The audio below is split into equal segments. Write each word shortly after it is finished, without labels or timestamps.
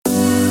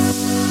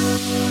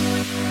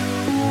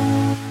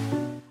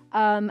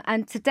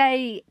And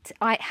today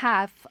I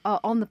have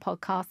on the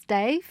podcast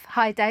Dave.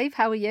 Hi, Dave.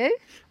 How are you?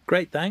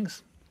 Great,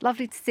 thanks.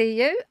 Lovely to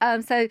see you.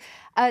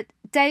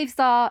 Dave's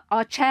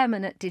our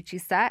chairman at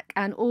DIGISEQ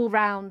and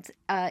all-round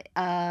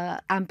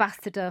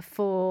ambassador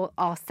for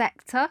our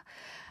sector,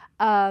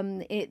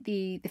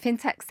 the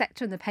fintech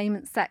sector and the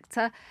payments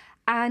sector.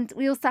 And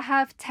we also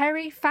have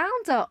Terry,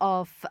 founder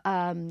of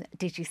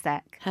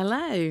DIGISEQ.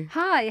 Hello.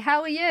 Hi,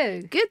 how are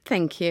you? Good,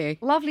 thank you.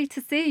 Lovely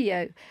to see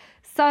you.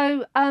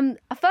 So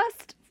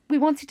first, we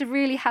wanted to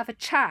really have a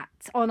chat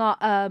on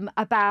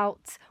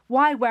about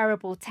why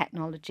wearable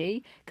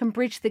technology can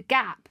bridge the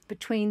gap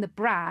between the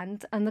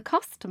brand and the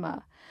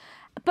customer.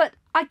 But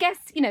I guess,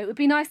 it would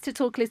be nice to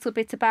talk a little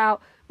bit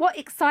about what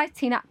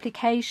exciting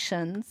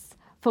applications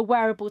for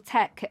wearable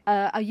tech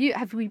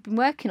have we been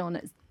working on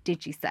at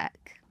DIGISEQ?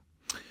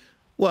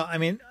 Well, I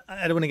mean,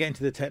 I don't want to get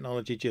into the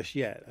technology just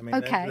yet. I mean,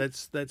 okay.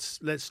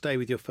 let's stay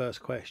with your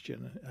first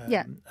question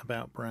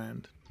about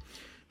brand.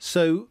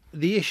 So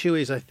the issue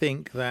is, I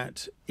think,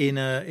 that in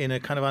a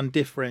kind of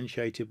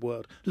undifferentiated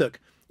world, look,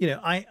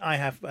 I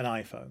have an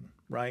iPhone,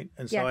 right?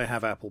 And so I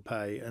have Apple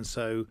Pay. And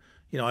so,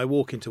 I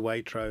walk into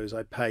Waitrose,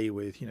 I pay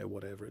with,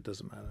 whatever, it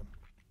doesn't matter.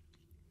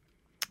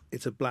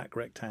 It's a black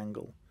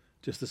rectangle,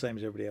 just the same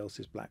as everybody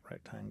else's black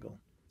rectangle.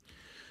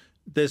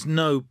 There's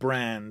no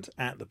brand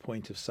at the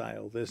point of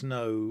sale. There's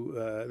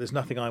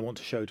nothing I want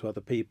to show to other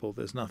people.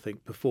 There's nothing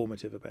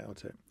performative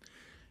about it.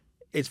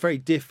 It's very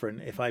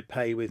different if I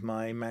pay with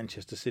my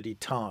Manchester City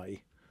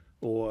tie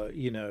or,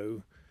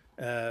 my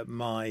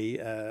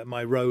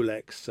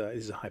Rolex.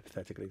 This is a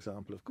hypothetical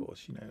example, of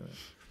course,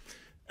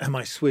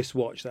 my Swiss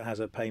watch that has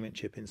a payment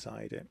chip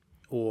inside it,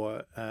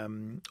 or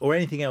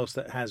anything else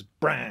that has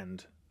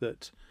brand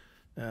that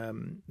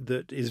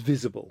is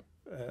visible,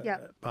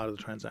 part of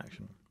the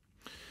transaction.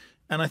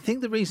 And I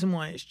think the reason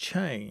why it's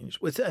changed,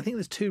 I think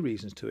there's two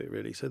reasons to it,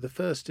 really. So the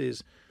first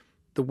is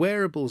the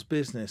wearables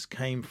business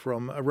came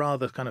from a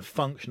rather kind of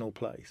functional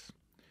place.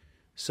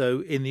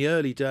 So in the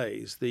early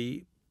days,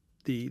 the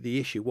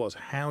issue was,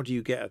 how do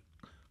you get a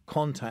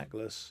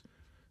contactless,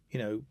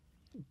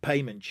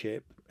 payment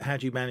chip? How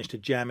do you manage to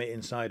jam it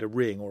inside a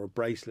ring or a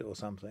bracelet or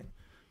something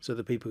so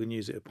that people can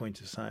use it at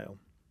point of sale?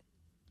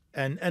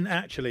 And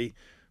actually,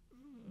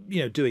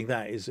 doing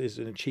that is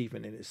an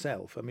achievement in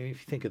itself. I mean,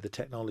 if you think of the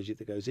technology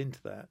that goes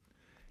into that,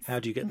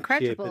 how do you get the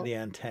chip and the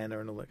antenna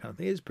and all that kind of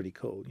thing? It is pretty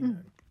cool, know.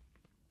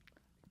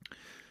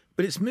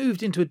 But it's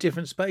moved into a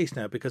different space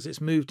now because it's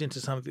moved into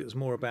something that's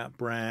more about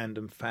brand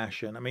and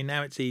fashion. I mean,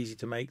 now it's easy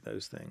to make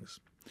those things.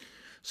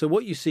 So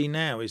what you see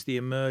now is the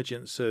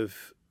emergence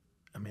of,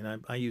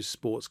 I use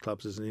sports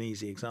clubs as an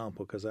easy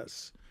example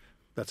because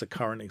that's a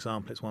current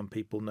example. It's one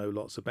people know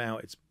lots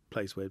about. It's a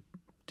place where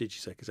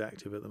DIGISEQ is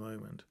active at the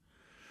moment.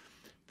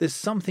 There's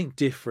something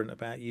different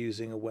about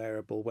using a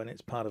wearable when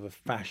it's part of a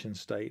fashion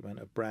statement,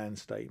 a brand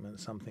statement,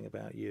 something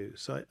about you.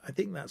 So I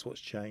think that's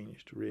what's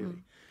changed,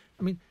 really.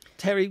 I mean,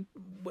 Terry,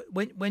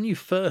 when you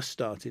first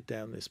started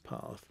down this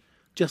path,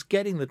 just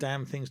getting the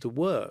damn things to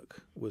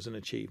work was an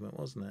achievement,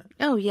 wasn't it?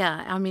 Oh,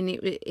 yeah. I mean,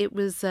 it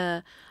was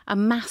a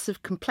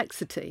massive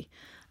complexity.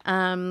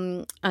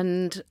 And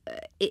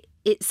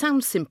it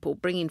sounds simple,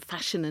 bringing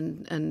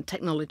fashion and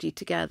technology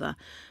together.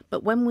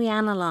 But when we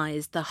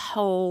analysed the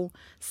whole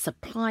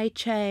supply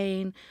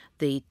chain,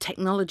 the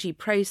technology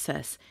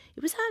process,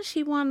 it was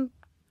actually one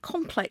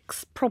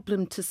complex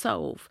problem to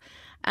solve.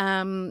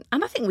 And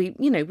I think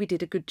we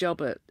did a good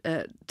job at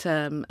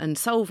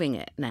solving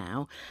it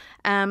now.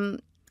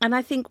 And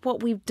I think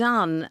what we've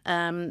done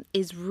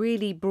is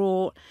really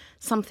brought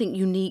something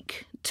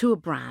unique to a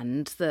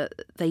brand that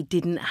they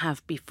didn't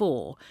have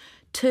before,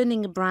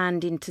 turning a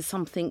brand into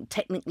something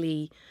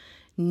technically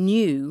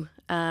new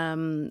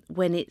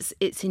when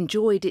it's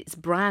enjoyed its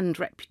brand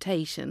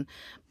reputation,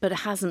 but it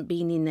hasn't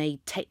been in a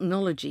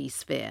technology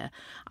sphere.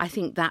 I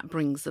think that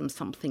brings them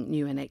something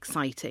new and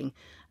exciting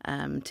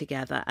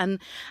together. And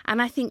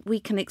I think we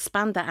can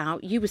expand that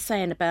out. You were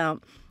saying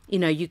about,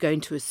 you go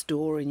into a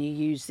store and you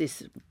use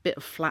this bit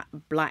of flat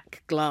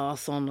black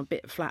glass on a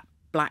bit of flat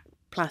black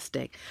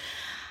plastic.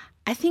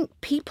 I think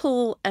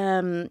people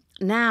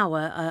now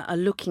are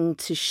looking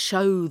to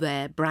show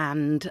their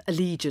brand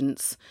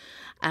allegiance.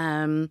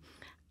 And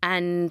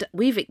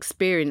we've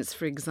experienced,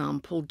 for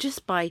example,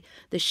 just by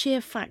the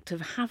sheer fact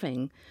of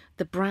having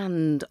the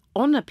brand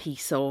on a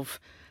piece of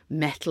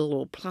metal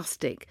or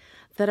plastic,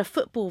 that a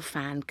football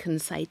fan can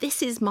say,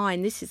 this is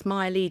mine, this is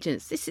my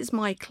allegiance, this is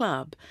my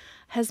club,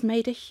 has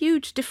made a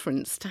huge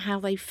difference to how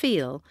they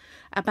feel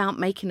about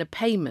making a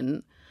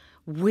payment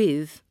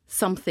with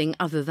something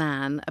other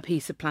than a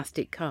piece of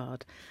plastic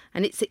card.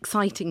 And it's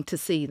exciting to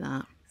see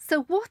that.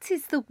 So what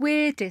is the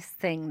weirdest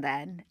thing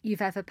then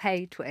you've ever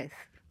paid with?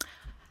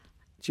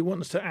 Do you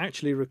want us to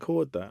actually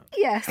record that?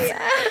 Yes.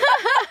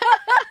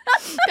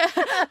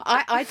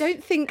 I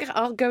don't think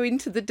I'll go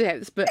into the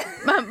depths, but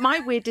my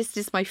weirdest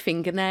is my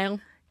fingernail.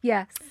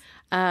 Yes.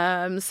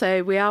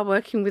 So we are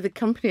working with a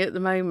company at the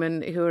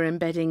moment who are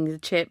embedding the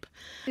chip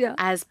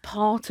as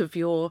part of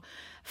your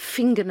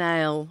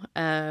fingernail,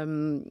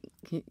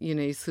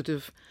 sort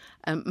of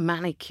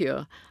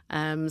manicure.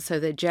 So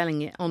they're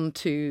gelling it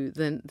onto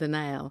the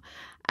nail.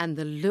 And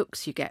the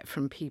looks you get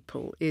from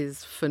people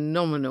is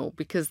phenomenal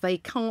because they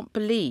can't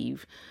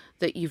believe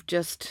that you've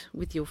just,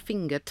 with your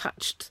finger,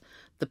 touched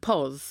the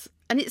pos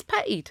and it's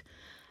paid.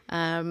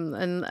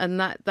 And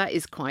that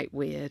is quite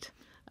weird.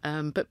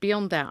 But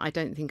beyond that, I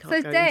don't think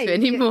I'll go into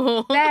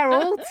anymore. They're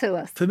all to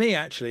us. For me,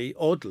 actually,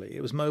 oddly,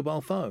 it was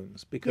mobile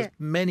phones because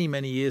many,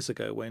 many years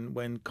ago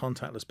when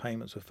contactless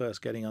payments were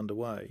first getting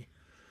underway,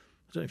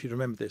 I don't know if you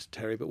remember this,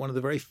 Terry, but one of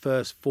the very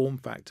first form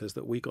factors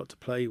that we got to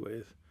play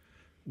with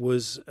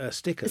was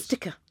stickers. A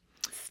sticker.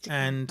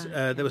 And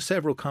there were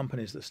several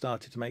companies that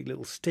started to make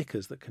little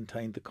stickers that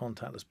contained the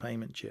contactless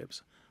payment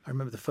chips. I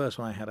remember the first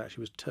one I had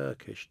actually was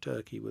Turkish.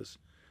 Turkey was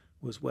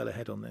well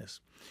ahead on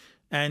this.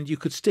 And you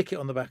could stick it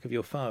on the back of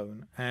your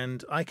phone.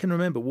 And I can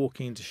remember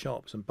walking into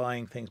shops and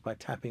buying things by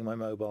tapping my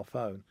mobile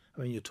phone.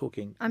 I mean, you're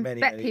talking many years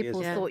ago. I bet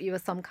people thought you were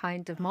some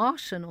kind of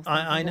Martian or something.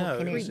 I know.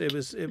 It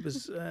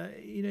was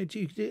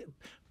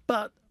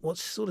but what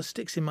sort of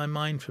sticks in my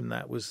mind from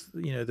that was,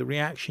 the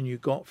reaction you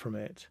got from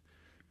it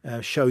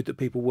showed that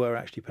people were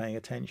actually paying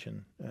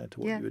attention to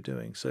what you were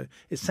doing. So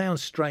it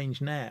sounds strange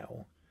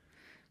now,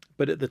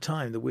 but at the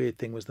time, the weird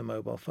thing was the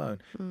mobile phone.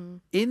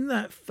 In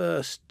that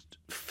first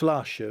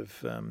flush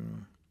of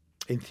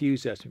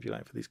enthusiasm, if you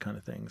like, for these kind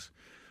of things,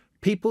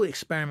 people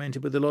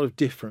experimented with a lot of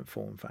different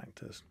form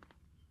factors.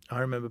 I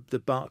remember the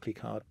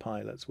Barclaycard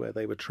pilots where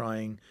they were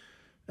trying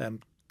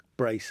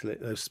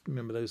bracelets.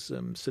 Remember those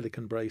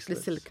silicon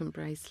bracelets? The silicon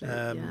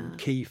bracelet,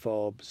 key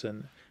fobs,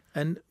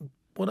 and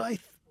what I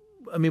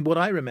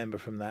remember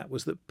from that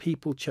was that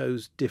people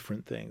chose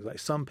different things. Like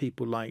some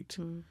people liked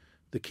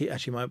the key.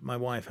 Actually, my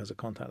wife has a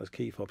contactless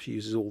key fob. She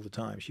uses all the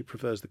time. She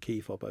prefers the key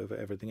fob over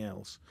everything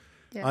else.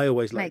 Yeah, I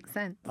always makes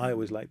sense. I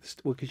always like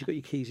because you've got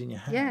your keys in your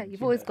hand. Yeah,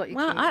 you've always got your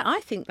keys. Well, I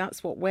think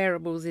that's what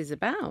wearables is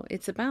about.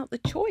 It's about the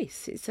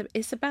choice.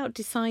 It's about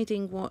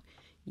deciding what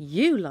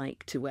you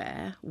like to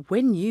wear,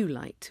 when you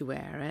like to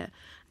wear it,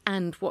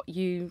 and what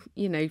you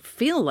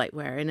feel like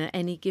wearing at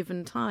any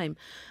given time.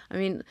 I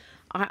mean,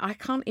 I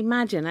can't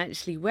imagine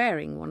actually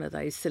wearing one of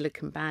those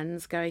silicon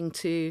bands going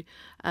to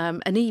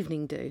an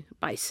evening do,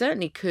 but I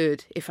certainly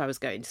could if I was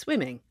going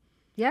swimming.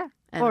 Yeah.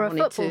 Or a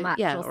football match.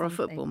 Yeah, or a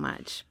football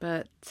match.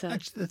 But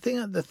actually,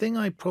 the thing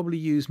I probably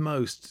use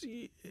most,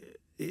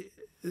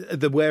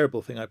 the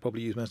wearable thing I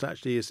probably use most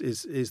actually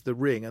is the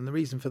ring, and the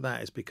reason for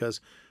that is because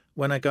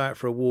when I go out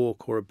for a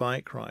walk or a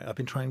bike ride, I've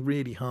been trying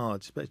really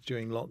hard, especially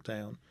during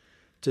lockdown,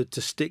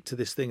 to stick to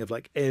this thing of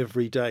like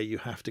every day you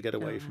have to get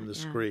away from the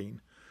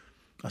screen.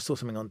 I saw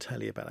something on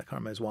telly about it. I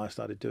can't remember why I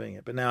started doing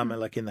it, but now I'm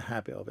like in the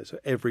habit of it. So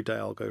every day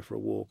I'll go for a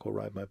walk or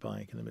ride my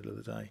bike in the middle of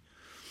the day.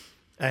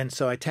 And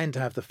so I tend to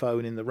have the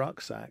phone in the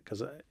rucksack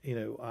because,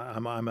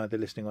 I'm either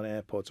listening on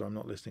AirPods or I'm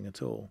not listening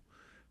at all.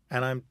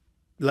 And I'm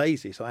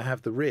lazy, so I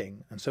have the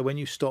ring. And so when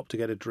you stop to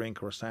get a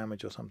drink or a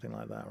sandwich or something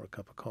like that or a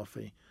cup of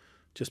coffee,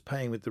 just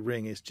paying with the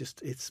ring is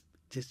just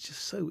just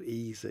so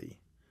easy,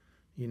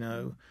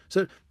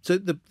 So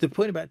the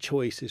point about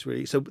choice is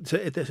really so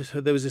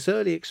there was this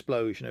early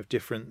explosion of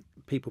different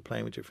people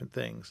playing with different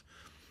things,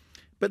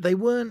 but they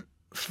weren't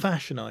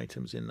fashion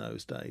items in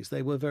those days.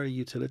 They were very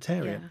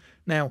utilitarian. Yeah.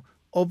 Now,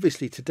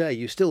 obviously, today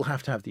you still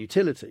have to have the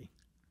utility,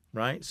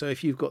 right? So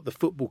if you've got the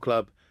football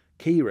club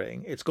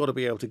keyring, it's got to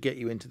be able to get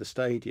you into the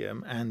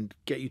stadium and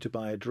get you to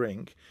buy a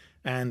drink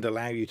and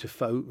allow you to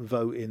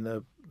vote in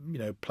the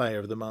player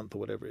of the month or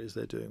whatever it is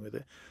they're doing with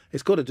it.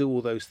 It's got to do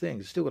all those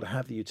things. It's still got to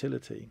have the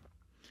utility.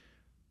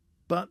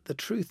 But the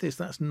truth is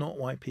that's not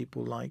why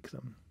people like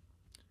them.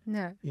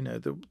 No.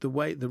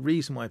 The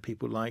reason why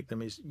people like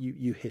them is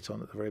you hit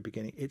on at the very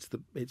beginning. It's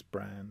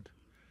brand.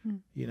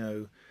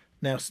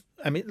 Now,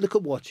 I mean, look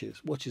at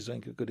watches. Watches are a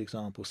good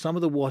example. Some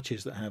of the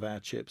watches that have our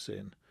chips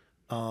in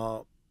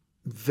are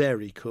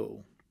very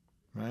cool,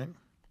 right?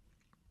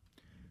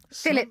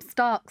 Philip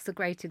Stark's a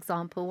great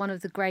example. One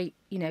of the great,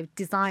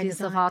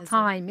 designers of our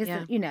time,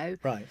 isn't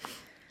Right.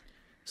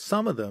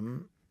 Some of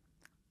them,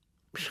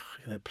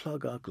 they're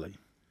plug ugly,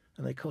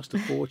 and they cost a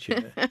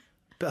fortune.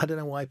 But I don't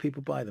know why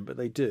people buy them, but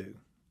they do.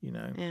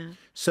 Yeah.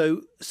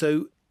 So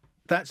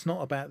that's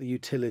not about the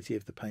utility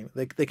of the payment.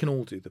 They can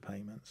all do the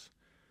payments.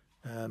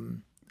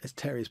 As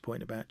Terry's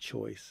point about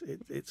choice,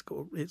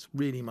 it's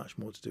really much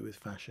more to do with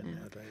fashion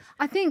nowadays.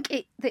 I think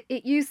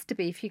it used to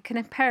be, if you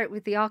compare it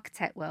with the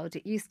architect world,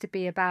 it used to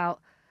be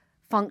about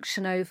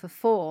function over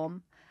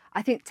form.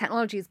 I think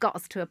technology has got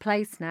us to a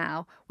place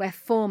now where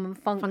form and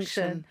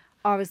function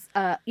are as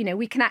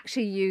we can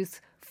actually use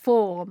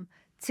form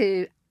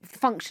to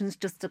functions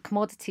just a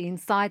commodity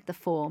inside the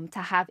form to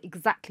have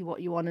exactly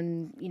what you want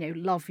and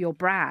love your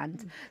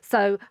brand.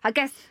 So I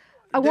guess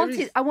I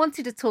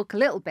wanted to talk a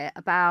little bit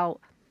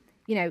about,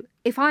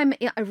 if I'm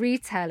a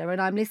retailer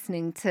and I'm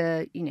listening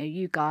to,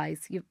 you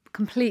guys, you're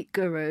complete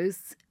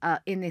gurus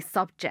in this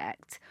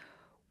subject,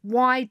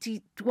 why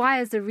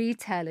as a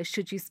retailer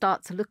should you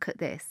start to look at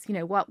this?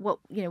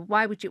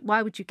 Why would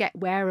you get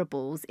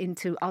wearables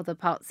into other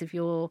parts of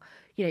your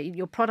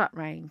product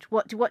range?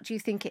 What do you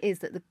think it is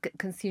that the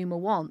consumer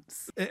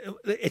wants?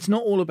 It's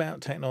not all about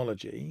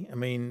technology. I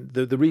mean,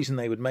 the reason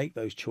they would make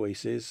those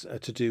choices are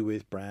to do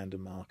with brand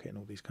and market and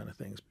all these kind of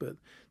things. But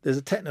there's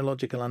a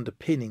technological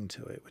underpinning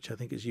to it, which I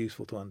think is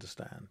useful to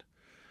understand.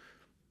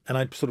 And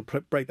I'd sort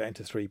of break that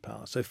into three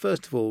parts. So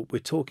first of all, we're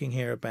talking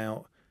here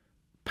about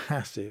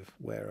passive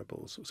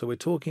wearables. So we're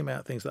talking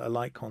about things that are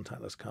like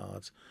contactless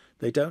cards.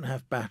 They don't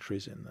have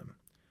batteries in them.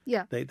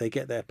 Yeah. They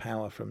get their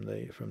power from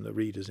the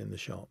readers in the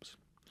shops.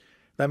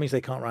 That means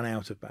they can't run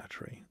out of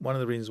battery. One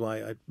of the reasons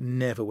why I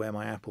never wear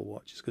my Apple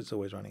Watch is because it's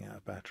always running out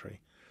of battery.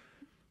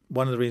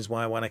 One of the reasons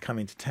why when I come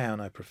into town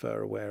I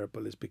prefer a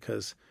wearable is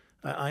because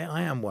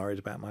I am worried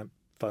about my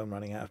phone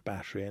running out of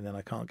battery and then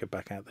I can't get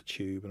back out the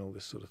tube and all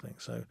this sort of thing.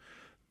 So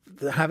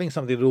having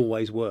something that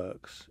always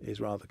works is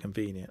rather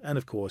convenient. And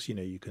of course,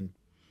 you can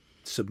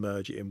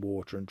submerge it in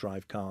water and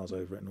drive cars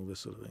over it and all this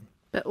sort of thing.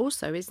 But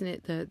also, isn't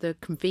it the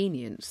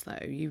convenience,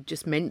 though? You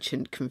just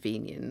mentioned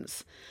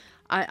convenience.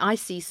 I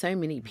see so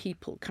many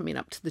people coming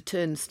up to the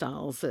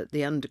turnstiles at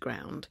the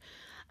Underground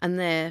and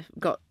they've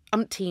got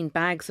umpteen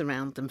bags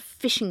around them,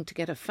 fishing to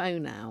get a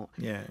phone out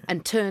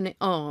and turn it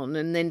on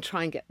and then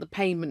try and get the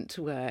payment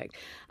to work.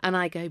 And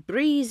I go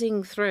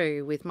breezing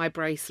through with my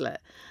bracelet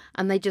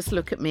and they just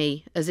look at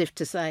me as if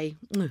to say,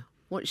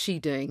 what's she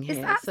doing here?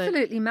 It's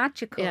absolutely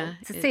magical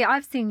to see.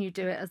 I've seen you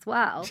do it as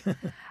well.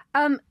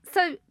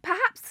 So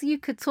perhaps you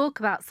could talk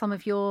about some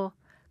of your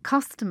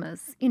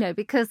customers,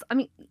 because, I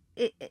mean,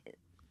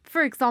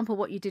 for example,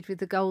 what you did with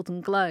the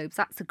Golden Globes,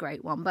 that's a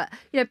great one. But,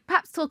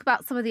 perhaps talk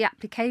about some of the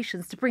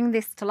applications to bring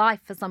this to life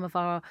for some of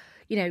our,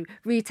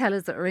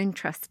 retailers that are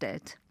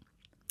interested.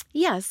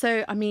 Yeah,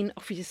 so, I mean,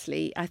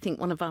 obviously, I think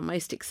one of our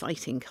most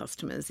exciting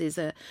customers is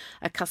a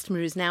customer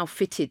who's now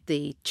fitted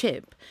the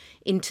chip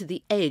into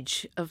the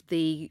edge of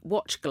the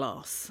watch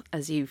glass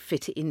as you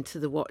fit it into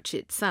the watch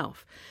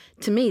itself.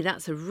 To me,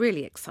 that's a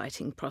really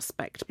exciting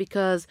prospect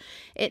because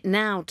it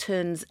now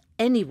turns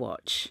any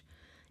watch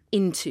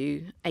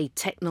into a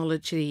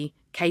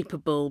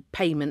technology-capable,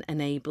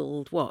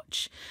 payment-enabled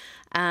watch.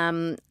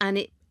 And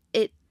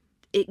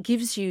it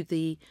gives you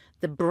the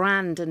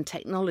brand and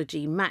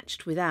technology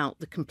matched without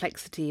the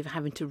complexity of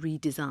having to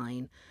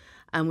redesign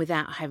and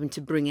without having to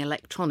bring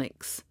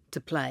electronics to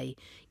play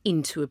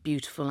into a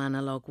beautiful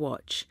analogue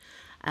watch.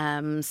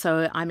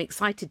 So I'm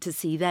excited to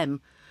see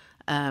them,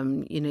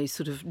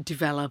 sort of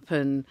develop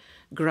and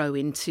grow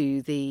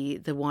into the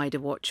wider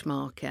watch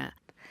market.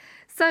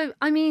 So,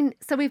 I mean,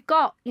 we've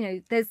got,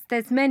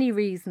 there's many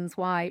reasons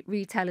why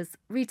retailers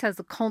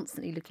are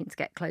constantly looking to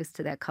get close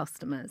to their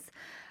customers.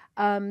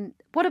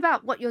 What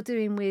about what you're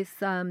doing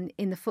with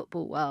in the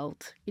football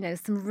world?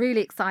 Some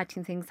really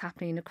exciting things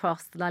happening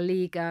across La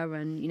Liga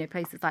and,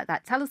 places like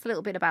that. Tell us a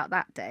little bit about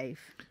that, Dave.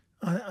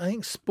 I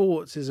think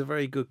sports is a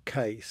very good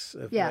case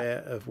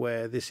of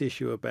where this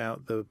issue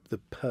about the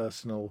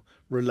personal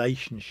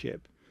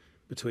relationship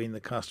between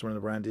the customer and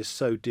the brand is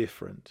so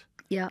different.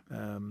 Yeah.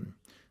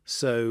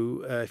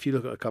 So if you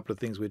look at a couple of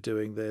things we're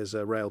doing, there's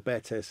a Real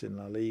Betis in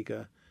La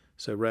Liga.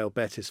 So Real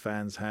Betis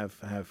fans have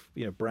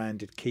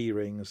branded key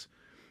rings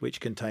which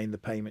contain the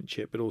payment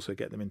chip, but also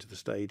get them into the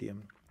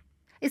stadium.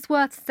 It's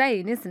worth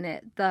saying, isn't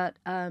it, that,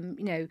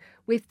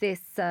 with this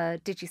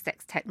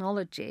DIGISEQ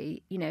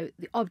technology, the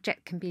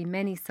object can be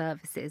many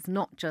services,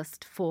 not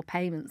just for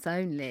payments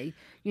only,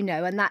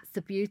 and that's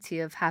the beauty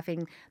of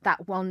having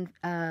that one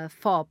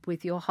fob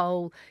with your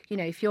whole,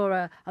 if you're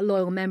a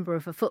loyal member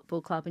of a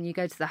football club and you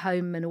go to the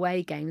home and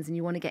away games and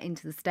you want to get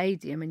into the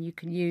stadium and you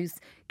can use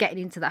getting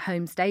into that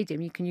home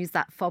stadium, you can use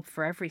that fob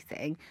for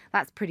everything.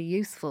 That's pretty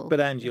useful. But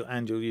and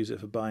you'll use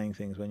it for buying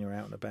things when you're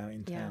out and about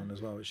in town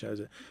as well, which shows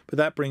it. But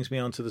that brings me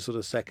on to the sort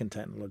of second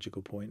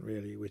technological point,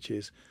 really, which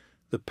is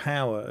the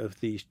power of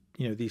these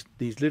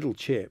little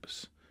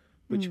chips,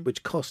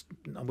 which cost,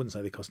 I wouldn't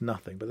say they cost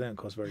nothing, but they don't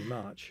cost very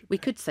much. We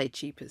could say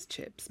cheap as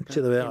chips. But,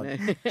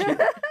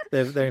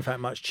 they're in fact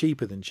much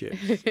cheaper than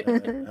chips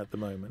at the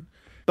moment.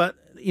 But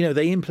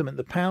they implement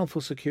the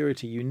powerful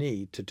security you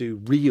need to do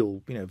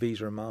real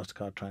Visa and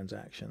MasterCard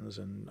transactions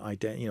and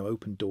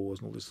open doors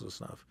and all this sort of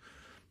stuff,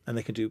 and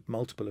they can do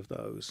multiple of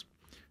those.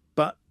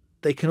 But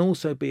they can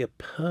also be a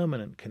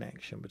permanent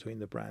connection between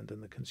the brand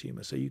and the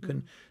consumer. So you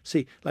can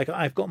see, like,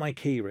 I've got my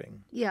key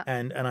ring,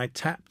 and I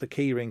tap the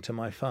key ring to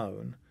my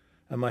phone,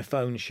 and my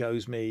phone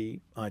shows me,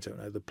 I don't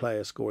know, the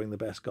player scoring the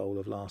best goal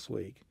of last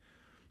week.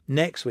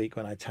 Next week,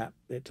 when I tap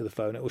it to the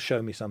phone, it will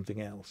show me something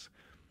else.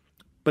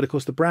 But of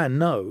course, the brand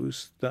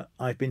knows that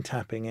I've been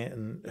tapping it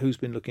and who's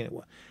been looking at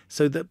what,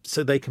 so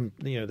they can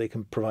they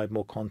can provide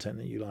more content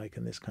that you like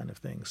and this kind of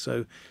thing.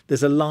 So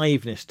there's a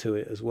liveness to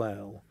it as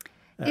well.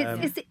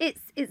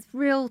 It's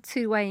real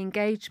two-way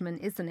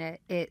engagement, isn't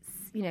it? It's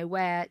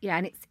where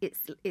and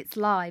it's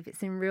live.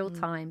 It's in real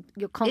time.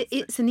 You're constant.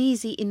 It's an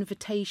easy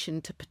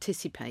invitation to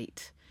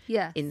participate.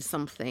 In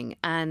something,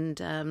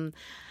 and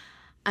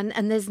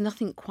there's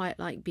nothing quite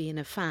like being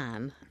a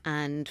fan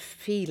and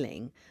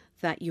feeling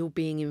that you're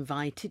being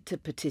invited to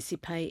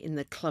participate in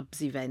the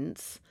club's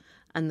events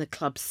and the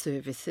club's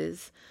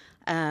services.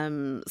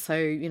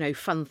 So,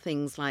 fun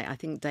things like, I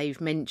think Dave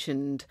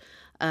mentioned,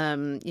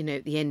 at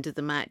the end of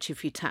the match,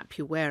 if you tap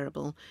your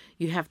wearable,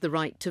 you have the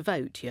right to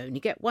vote. You only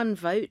get one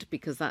vote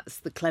because that's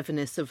the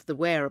cleverness of the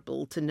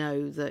wearable, to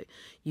know that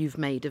you've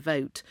made a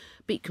vote.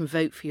 But you can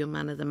vote for your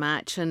man of the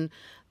match. And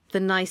the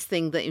nice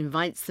thing that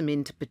invites them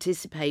in to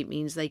participate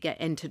means they get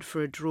entered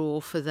for a draw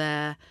for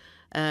their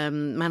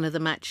man of the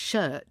match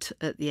shirt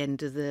at the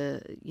end of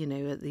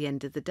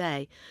the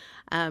day.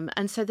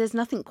 And so there's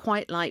nothing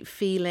quite like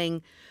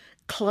feeling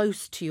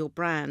close to your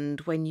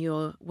brand when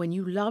you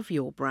love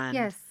your brand.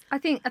 Yes, I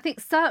think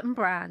certain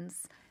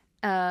brands,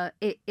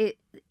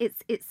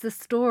 it's the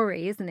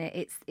story, isn't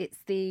it? It's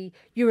the,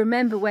 you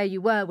remember where you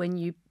were when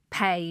you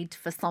paid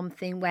for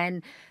something,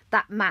 when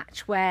that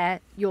match where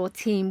your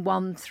team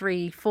won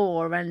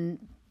 3-4 and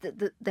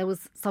there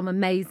was some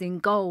amazing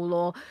goal,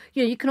 or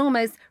you can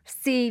almost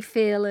see,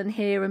 feel and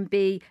hear and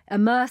be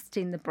immersed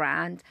in the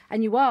brand,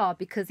 and you are,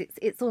 because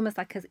it's almost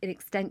like an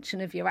extension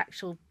of your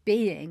actual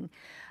being,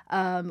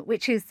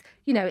 which is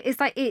it's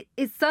like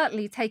it's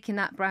certainly taking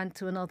that brand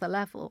to another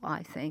level,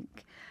 I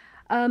think.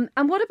 And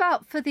what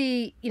about for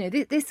the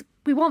this,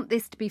 we want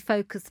this to be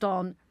focused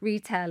on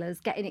retailers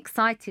getting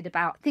excited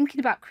about thinking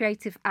about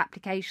creative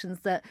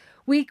applications that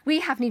we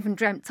haven't even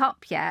dreamt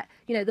up yet.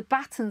 The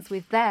baton's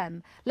with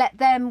them. Let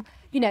them,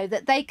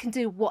 that they can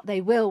do what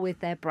they will with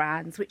their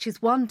brands, which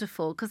is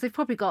wonderful, because they've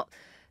probably got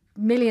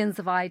millions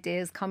of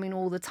ideas coming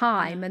all the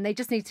time, and they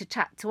just need to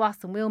chat to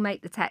us and we'll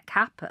make the tech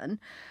happen.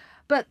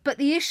 But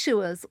the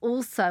issuers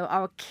also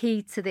are a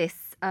key to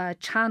this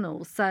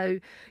channel. So,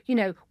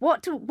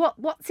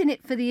 what's in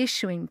it for the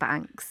issuing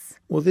banks?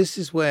 Well, this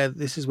is where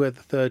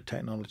the third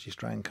technology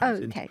strand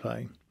comes into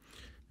play.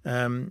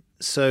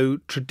 So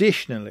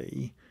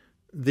traditionally,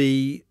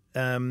 the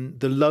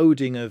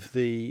loading of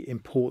the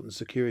important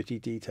security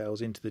details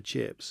into the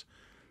chips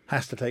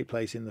has to take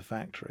place in the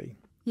factory.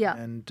 Yeah.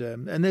 And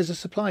there's a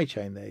supply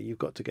chain there. You've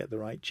got to get the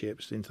right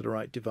chips into the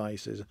right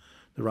devices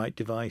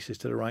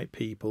to the right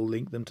people,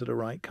 link them to the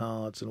right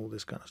cards and all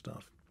this kind of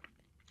stuff.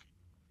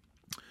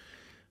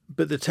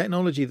 But the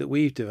technology that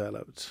we've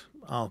developed,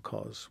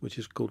 RCOS, which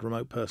is called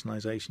remote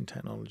personalization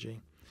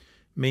technology,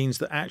 means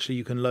that actually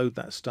you can load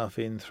that stuff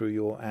in through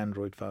your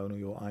Android phone or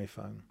your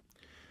iPhone.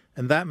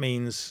 And that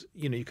means,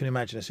 you can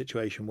imagine a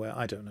situation where,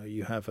 I don't know,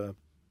 you have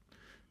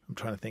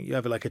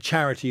like a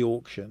charity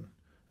auction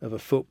of a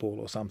football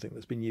or something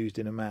that's been used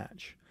in a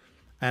match.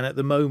 And at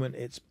the moment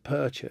it's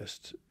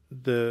purchased,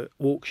 the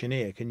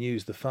auctioneer can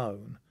use the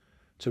phone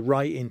to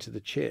write into the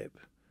chip,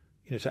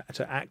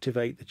 to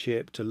activate the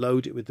chip, to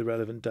load it with the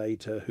relevant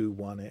data, who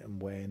won it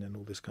and when and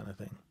all this kind of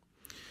thing.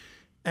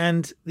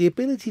 And the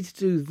ability to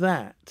do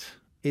that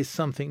is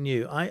something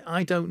new.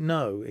 I don't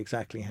know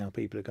exactly how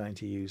people are going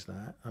to use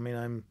that. I mean,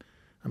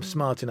 I'm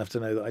smart enough to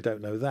know that I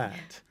don't know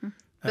that.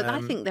 But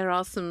I think there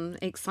are some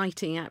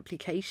exciting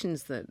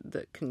applications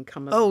that can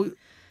come up. Oh,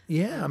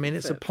 yeah. I mean,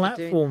 it's a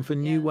platform for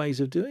new ways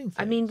of doing things.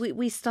 I mean,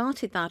 we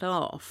started that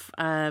off.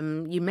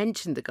 You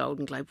mentioned the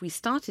Golden Globe. We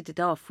started it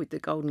off with the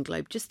Golden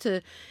Globe just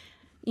to,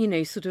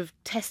 sort of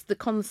test the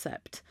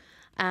concept.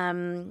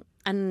 And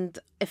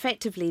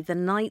effectively, the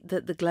night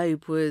that the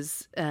Globe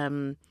was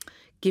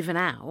given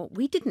out,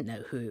 we didn't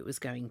know who it was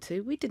going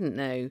to. We didn't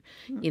know,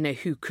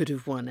 who could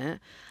have won it.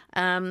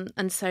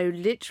 And so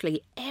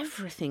literally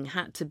everything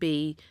had to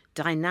be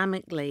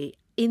dynamically,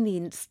 in the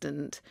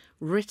instant,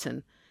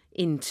 written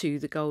into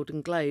the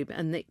Golden Globe,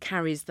 and it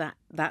carries that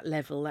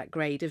level, that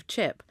grade of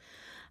chip.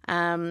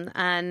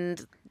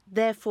 And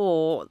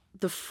therefore,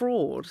 the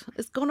fraud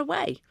has gone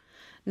away.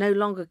 No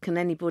longer can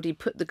anybody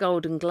put the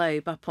Golden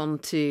Globe up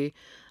onto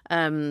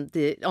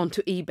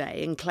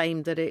eBay and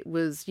claim that it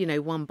was,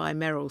 won by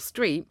Meryl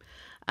Streep,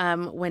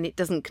 when it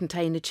doesn't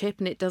contain a chip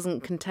and it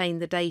doesn't contain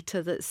the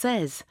data that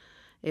says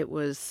it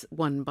was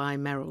won by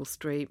Meryl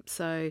Streep.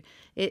 So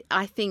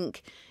I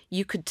think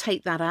you could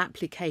take that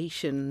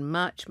application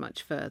much,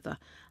 much further.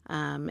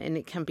 And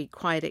it can be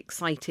quite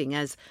exciting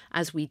as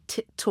we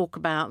talk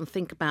about and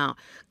think about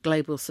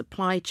global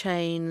supply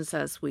chains,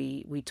 as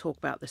we talk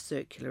about the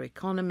circular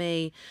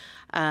economy,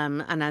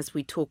 and as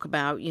we talk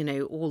about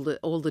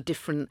all the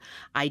different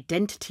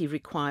identity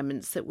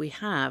requirements that we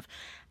have.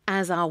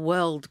 As our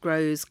world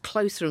grows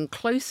closer and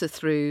closer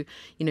through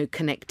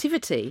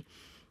connectivity,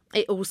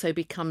 it also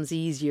becomes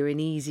easier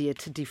and easier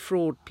to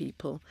defraud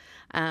people,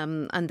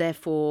 and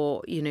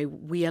therefore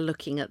we are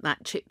looking at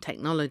that chip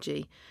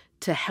technology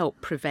to help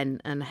prevent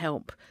and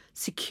help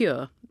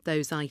secure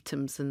those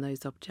items and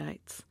those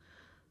objects.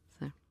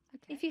 So,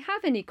 if you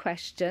have any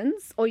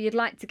questions or you'd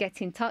like to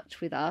get in touch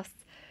with us,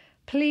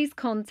 please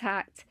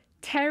contact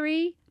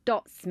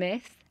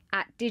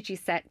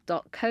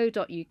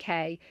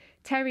terry.smith@digisec.co.uk.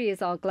 Terry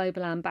is our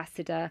global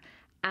ambassador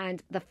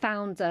and the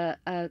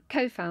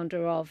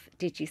co-founder of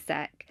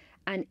DIGISEQ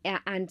and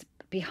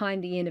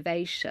behind the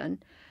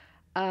innovation.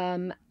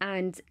 And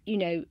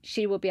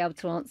she will be able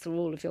to answer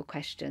all of your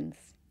questions.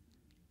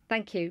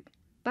 Thank you.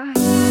 Bye.